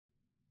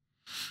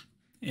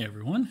Hey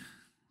everyone,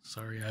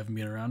 sorry I haven't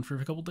been around for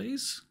a couple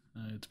days.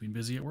 It's been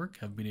busy at work.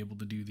 Haven't been able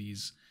to do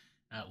these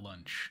at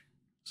lunch.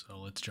 So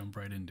let's jump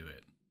right into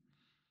it.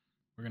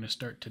 We're going to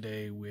start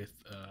today with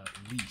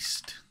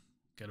least.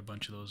 Got a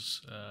bunch of those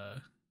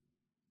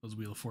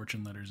Wheel of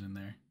Fortune letters in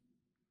there.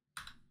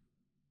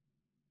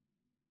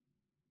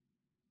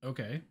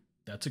 Okay,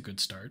 that's a good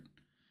start.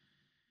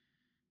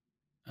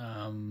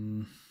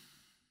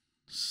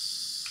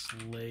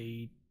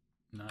 Slate,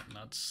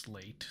 not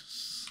slate.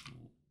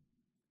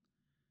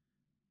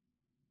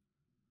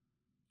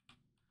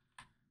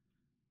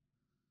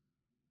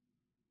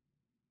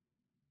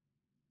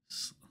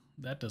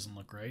 That doesn't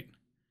look right.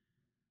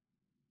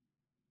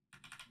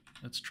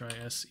 Let's try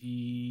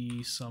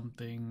SE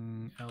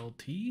something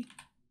LT.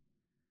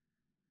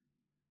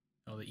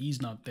 Oh, the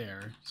E's not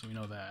there, so we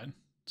know that.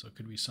 So it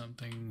could be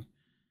something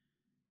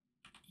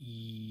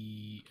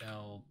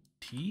ELT?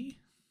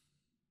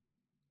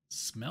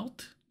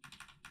 Smelt?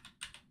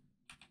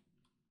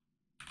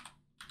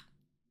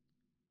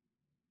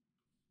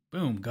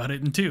 Boom, got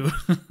it in two.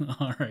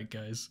 All right,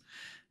 guys.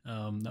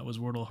 That was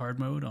Wordle Hard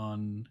Mode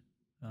on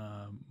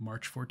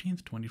March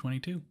 14th,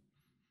 2022.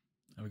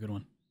 Have a good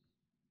one.